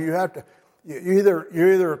smites you, you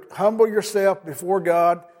either humble yourself before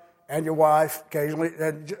God and your wife occasionally,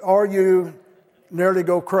 or you nearly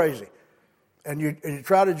go crazy, and you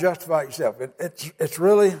try to justify yourself. It's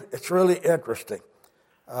really interesting.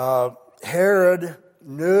 Herod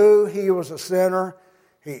knew he was a sinner.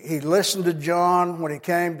 He listened to John when he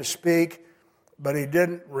came to speak, but he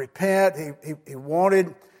didn't repent. He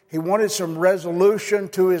wanted some resolution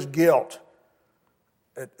to his guilt.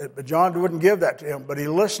 But John wouldn't give that to him, but he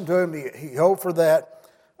listened to him. He hoped for that.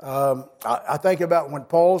 I think about when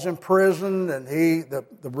Paul's in prison and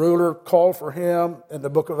the ruler called for him in the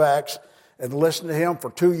book of Acts and listened to him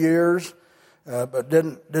for 2 years, but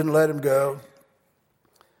didn't let him go.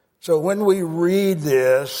 So when we read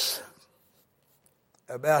this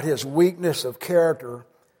about his weakness of character,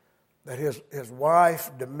 that his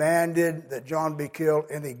wife demanded that John be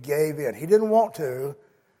killed, and he gave in. He didn't want to,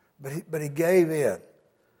 but he gave in.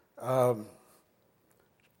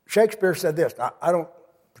 Shakespeare said this. Now, I don't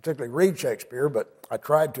particularly read Shakespeare, but I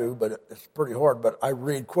tried to, but it's pretty hard. But I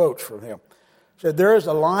read quotes from him. He said, there is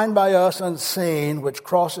a line by us unseen which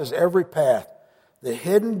crosses every path. the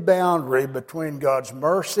hidden boundary between God's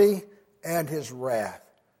mercy and his wrath.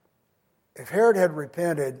 If Herod had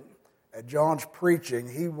repented at John's preaching,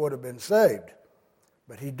 he would have been saved,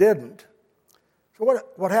 but he didn't. So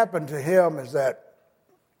what happened to him is that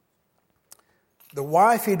the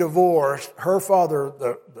wife he divorced, her father,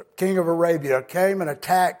 the king of Arabia, came and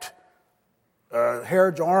attacked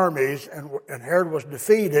Herod's armies, and Herod was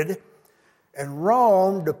defeated, and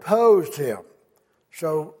Rome deposed him.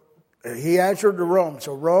 So he answered to Rome.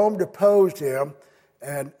 So Rome deposed him,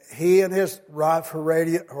 and he and his wife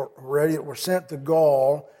Herodias were sent to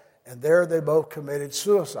Gaul, and there they both committed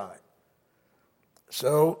suicide.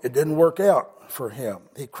 So it didn't work out for him.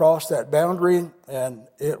 He crossed that boundary, and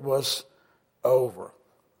it was over.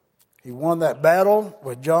 He won that battle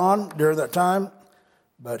with John during that time,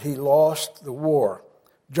 but he lost the war.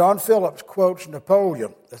 John Phillips quotes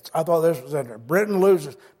Napoleon. I thought this was in there.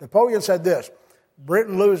 Napoleon said this: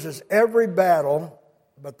 Britain loses every battle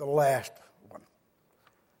but the last one.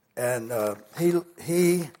 And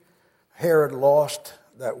Herod lost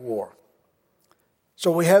that war.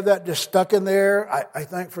 So we have that just stuck in there. I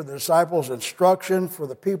think for the disciples' instruction, for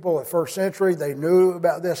the people of the first century, they knew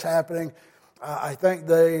about this happening. I think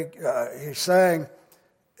he's saying,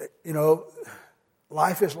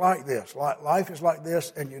 life is like this. Life is like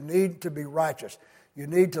this, and you need to be righteous. You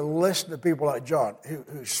need to listen to people like John,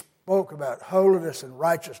 who spoke about holiness and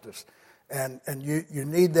righteousness, and you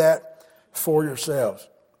need that for yourselves.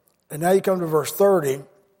 And now you come to verse 30,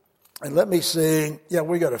 and let me see. Yeah,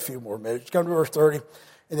 we got a few more minutes. Come to verse 30.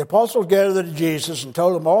 And the apostles gathered to Jesus and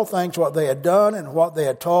told him all things, what they had done and what they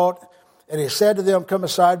had taught. And he said to them, come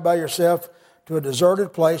aside by yourself to a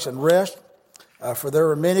deserted place and rest, for there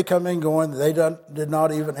were many coming and going. They did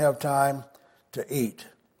not even have time to eat.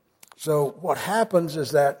 So what happens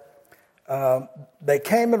is that they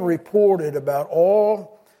came and reported about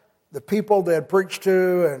all the people they had preached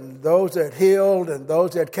to and those that healed and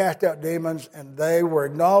those that cast out demons, and they were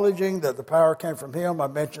acknowledging that the power came from him. I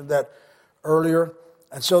mentioned that earlier.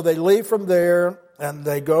 And so they leave from there and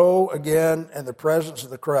they go again in the presence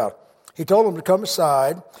of the crowd. He told them to come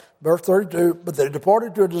aside. Verse 32, but they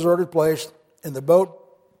departed to a deserted place in the boat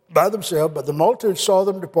by themselves, but the multitude saw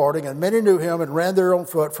them departing, and many knew him and ran there on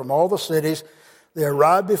foot from all the cities. They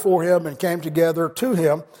arrived before him and came together to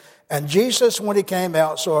him. And Jesus, when he came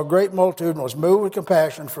out, saw a great multitude and was moved with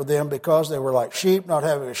compassion for them because they were like sheep not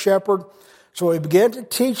having a shepherd. So he began to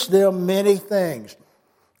teach them many things.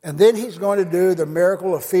 And then he's going to do the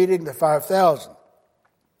miracle of feeding the 5,000.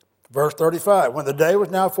 Verse 35, when the day was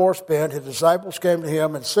now forespent, his disciples came to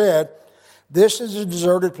him and said, this is a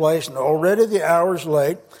deserted place, and already the hour is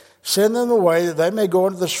late. Send them away that they may go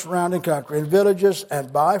into the surrounding country and villages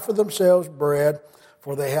and buy for themselves bread,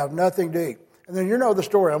 for they have nothing to eat. And then you know the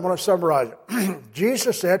story. I'm going to summarize it.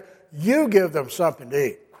 Jesus said, you give them something to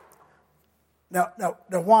eat. Now,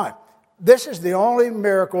 why? This is the only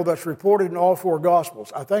miracle that's reported in all four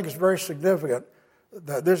Gospels. I think it's very significant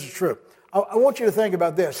that this is true. I want you to think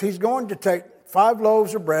about this. He's going to take 5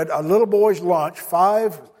 loaves of bread, a little boy's lunch,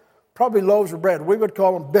 5 probably loaves of bread. We would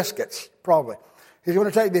call them biscuits, probably. He's going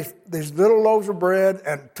to take these little loaves of bread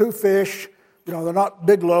and 2 fish. They're not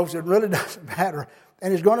big loaves. It really doesn't matter.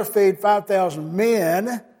 And he's going to feed 5,000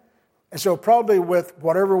 men. And so probably with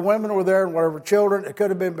whatever women were there and whatever children, it could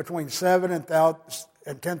have been between 7 and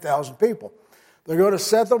 10,000 people. They're going to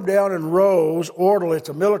set them down in rows, orderly. It's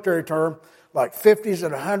a military term, like 50s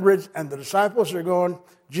and 100s. And the disciples are going,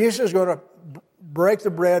 Jesus is going to break the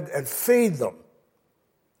bread and feed them.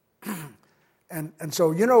 And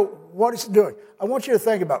so you know what he's doing. I want you to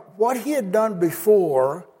think about what he had done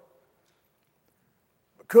before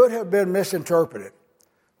could have been misinterpreted.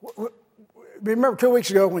 Remember 2 weeks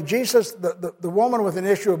ago when Jesus, the woman with an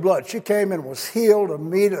issue of blood, she came and was healed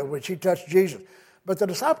immediately when she touched Jesus. But the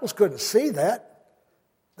disciples couldn't see that.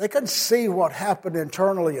 They couldn't see what happened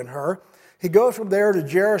internally in her. He goes from there to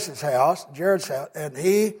Jairus' house, and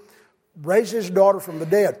he raised his daughter from the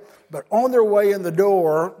dead. But on their way in the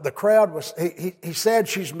door, the crowd was, he said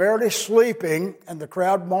she's merely sleeping, and the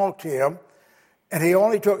crowd mocked him. And he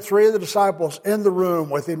only took 3 of the disciples in the room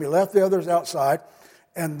with him. He left the others outside.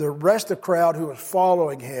 And the rest of the crowd who was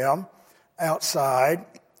following him outside.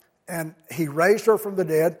 And he raised her from the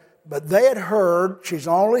dead. But they had heard she's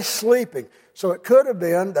only sleeping. So it could have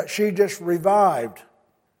been that she just revived.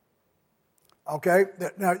 Okay?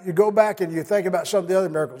 Now you go back and you think about some of the other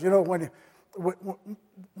miracles.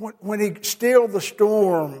 When he stilled the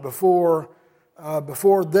storm before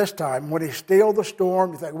this time, when he stilled the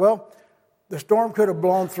storm, you think, well, the storm could have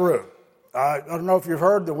blown through. I don't know if you've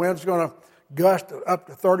heard, the wind's going to gust up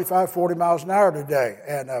to 35, 40 miles an hour today.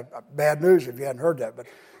 And bad news if you hadn't heard that.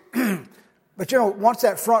 But, once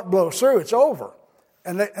that front blows through, it's over.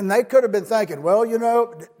 And they could have been thinking, well,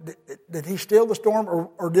 did he steal the storm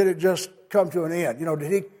or did it just come to an end?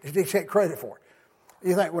 Did he take credit for it?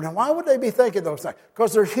 You think, well, why would they be thinking those things?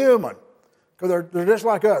 Because they're human. Because they're just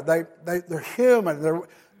like us. They're human. They're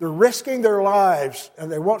risking their lives,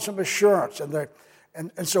 and they want some assurance.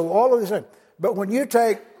 And so all of these things. But when you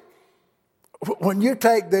take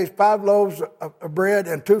these 5 loaves of bread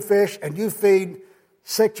and 2 fish, and you feed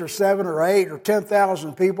 6 or 7 or 8 or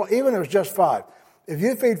 10,000 people, even if it's just 5. If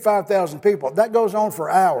you feed 5,000 people, that goes on for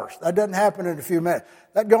hours. That doesn't happen in a few minutes.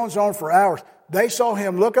 That goes on for hours. They saw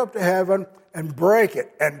him look up to heaven and break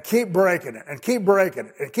it and keep breaking it and keep breaking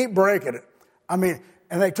it and keep breaking it.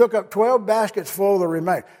 And they took up 12 baskets full of the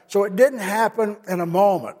remaining. So it didn't happen in a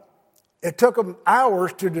moment. It took them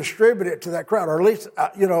hours to distribute it to that crowd, or at least,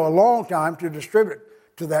 a long time to distribute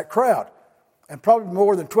it to that crowd. And probably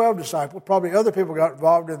more than 12 disciples, probably other people got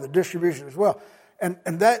involved in the distribution as well. And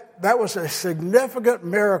that was a significant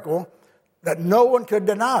miracle that no one could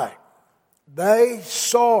deny. They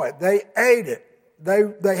saw it. They ate it.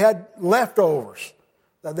 They had leftovers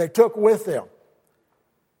that they took with them.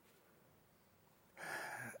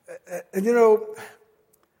 And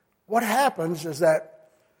what happens is that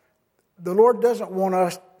the Lord doesn't want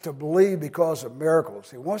us to believe because of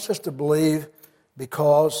miracles. He wants us to believe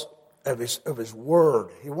because of His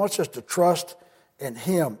Word. He wants us to trust in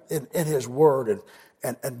Him, in His Word,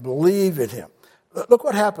 and believe in Him. Look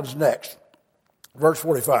what happens next. Verse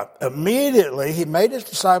 45. Immediately He made His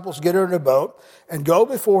disciples get in a boat and go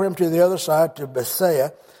before Him to the other side to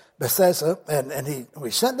Bethsaida, and He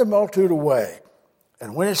sent the multitude away.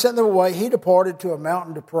 And when He sent them away, He departed to a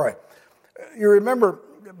mountain to pray. You remember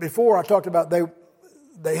before I talked about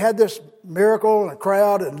they had this miracle and a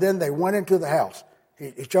crowd, and then they went into the house.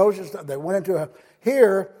 He chose us. They went into a house.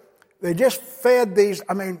 Here, they just fed these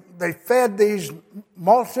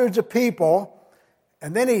multitudes of people,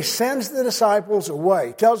 and then He sends the disciples away.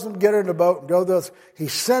 He tells them to get in the boat and go this. He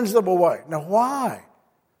sends them away. Now, why?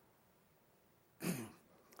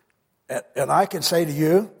 And I can say to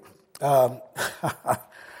you, I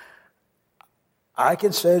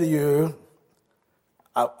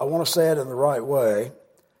want to say it in the right way,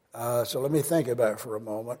 so let me think about it for a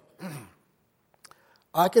moment.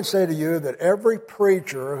 I can say to you that every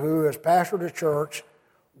preacher who has pastored a church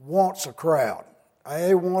wants a crowd.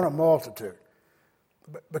 They want a multitude,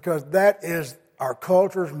 because that is our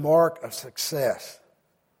culture's mark of success.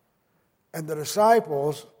 And the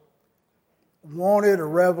disciples wanted a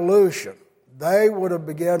revolution. They would have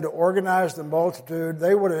begun to organize the multitude.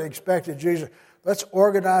 They would have expected Jesus, let's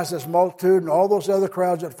organize this multitude and all those other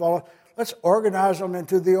crowds that followed. Let's organize them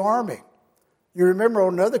into the army. You remember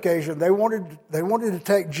on another occasion, they wanted to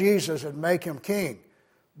take Jesus and make Him king.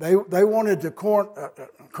 They wanted to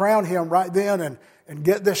crown Him right then and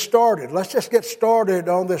get this started. Let's just get started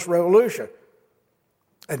on this revolution.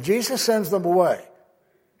 And Jesus sends them away.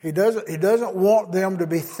 He doesn't want them to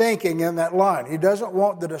be thinking in that line. He doesn't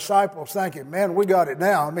want the disciples thinking, man, we got it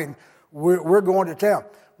now. We're going to town.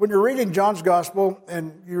 When you're reading John's Gospel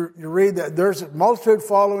and you read that there's a multitude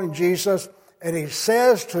following Jesus, and He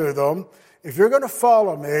says to them, if you're going to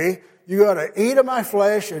follow me, you got to eat of my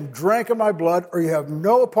flesh and drink of my blood, or you have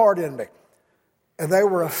no part in me. And they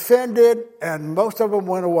were offended, and most of them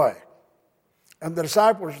went away. And the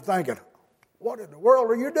disciples are thinking, what in the world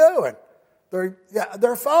are you doing?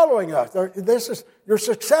 They're following us. You're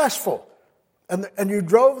successful. And you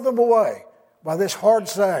drove them away by this hard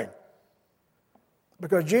saying.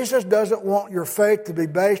 Because Jesus doesn't want your faith to be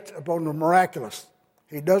based upon the miraculous.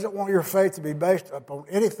 He doesn't want your faith to be based upon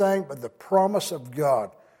anything but the promise of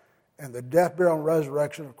God and the death, burial, and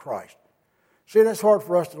resurrection of Christ. See, that's hard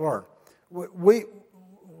for us to learn.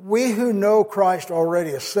 We who know Christ already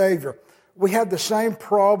as Savior, we have the same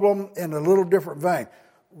problem in a little different vein.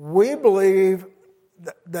 We believe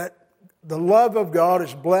that the love of God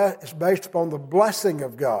is based upon the blessing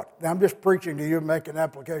of God. Now, I'm just preaching to you, making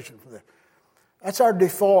application for this. That's our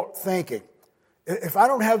default thinking. If I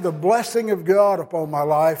don't have the blessing of God upon my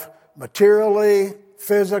life, materially,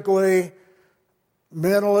 physically,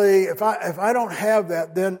 mentally, if I don't have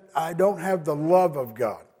that, then I don't have the love of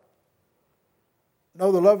God.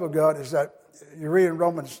 No, the love of God is that, you read in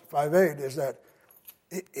Romans 5:8, is that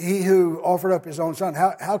He who offered up His own Son,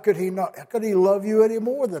 how could He love you any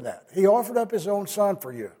more than that? He offered up His own Son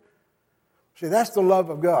for you. See, that's the love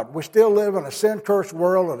of God. We still live in a sin-cursed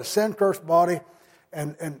world and a sin-cursed body,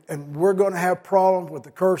 and we're going to have problems with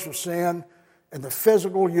the curse of sin in the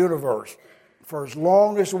physical universe for as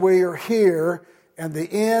long as we are here, and the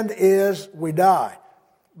end is we die.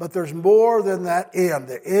 But there's more than that end.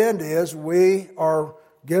 The end is we are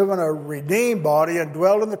given a redeemed body, and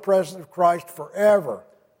dwell in the presence of Christ forever.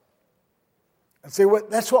 And see,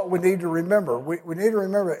 that's what we need to remember. We need to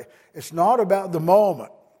remember it's not about the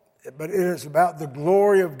moment, but it is about the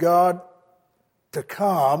glory of God to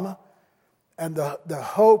come and the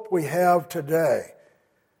hope we have today.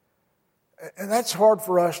 And that's hard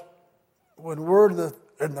for us when we're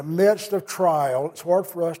in the midst of trial. It's hard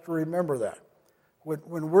for us to remember that.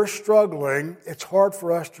 When we're struggling, it's hard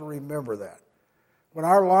for us to remember that. When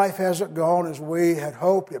our life hasn't gone as we had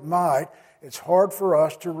hoped it might, it's hard for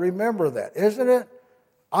us to remember that, isn't it?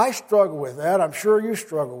 I struggle with that. I'm sure you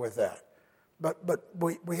struggle with that. But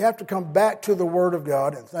we have to come back to the Word of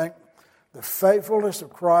God and think the faithfulness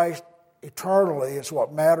of Christ eternally is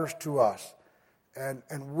what matters to us. And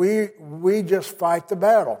we just fight the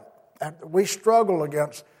battle. And we struggle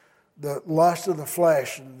against the lust of the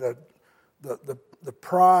flesh and the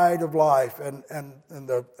pride of life and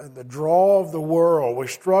the draw of the world. We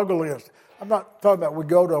struggle against. I'm not talking about we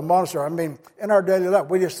go to a monastery. I mean, in our daily life,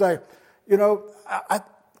 we just say,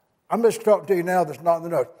 I'm just talking to you now that's not in the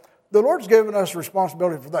notes. The Lord's given us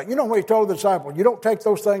responsibility for that. You know when He told the disciples, you don't take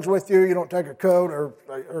those things with you, you don't take a coat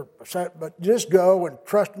but just go and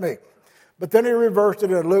trust me. But then He reversed it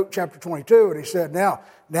in Luke chapter 22, and He said, now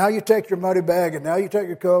you take your money bag, and now you take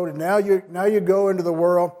your coat, and now you go into the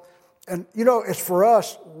world. And, it's for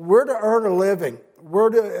us, we're to earn a living. We're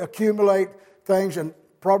to accumulate things, and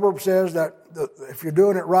Proverbs says that if you're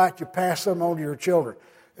doing it right, you pass them on to your children.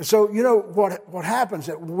 And so, what happens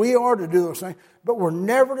that we are to do those things, but we're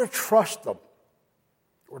never to trust them.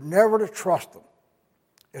 We're never to trust them.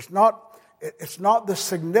 It's not the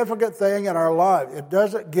significant thing in our life. It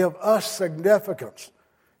doesn't give us significance.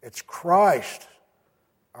 It's Christ,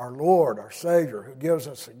 our Lord, our Savior, who gives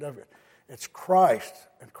us significance. It's Christ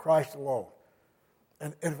and Christ alone.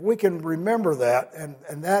 And if we can remember that,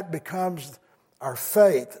 and that becomes our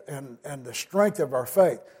faith and the strength of our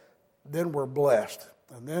faith, then we're blessed.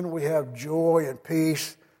 And then we have joy and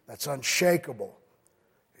peace that's unshakable.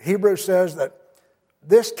 Hebrews says that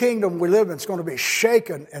this kingdom we live in is going to be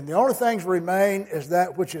shaken, and the only things remain is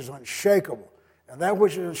that which is unshakable. And that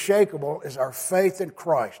which is unshakable is our faith in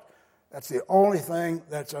Christ. That's the only thing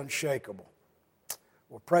that's unshakable.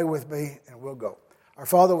 Well, pray with me, and we'll go. Our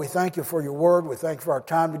Father, we thank you for your word. We thank you for our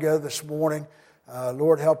time together this morning.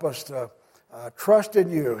 Lord, help us to trust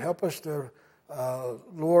in you. Help us to,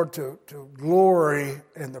 Lord, to glory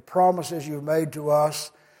in the promises you've made to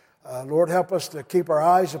us. Lord, help us to keep our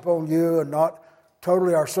eyes upon you and not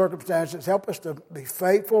totally our circumstances. Help us to be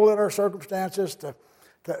faithful in our circumstances,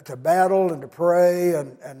 to battle and to pray.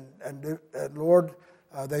 And Lord,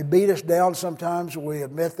 they beat us down sometimes. We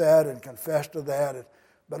admit that and confess to that.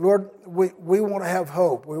 But Lord, we want to have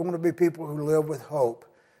hope. We want to be people who live with hope.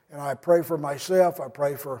 And I pray for myself. I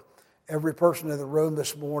pray for every person in the room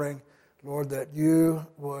this morning, Lord, that you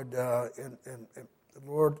would,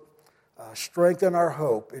 Lord, strengthen our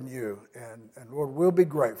hope in you. And Lord, we'll be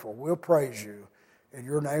grateful. We'll praise you. In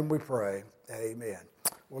your name we pray. Amen.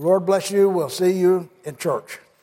 Well, Lord bless you. We'll see you in church.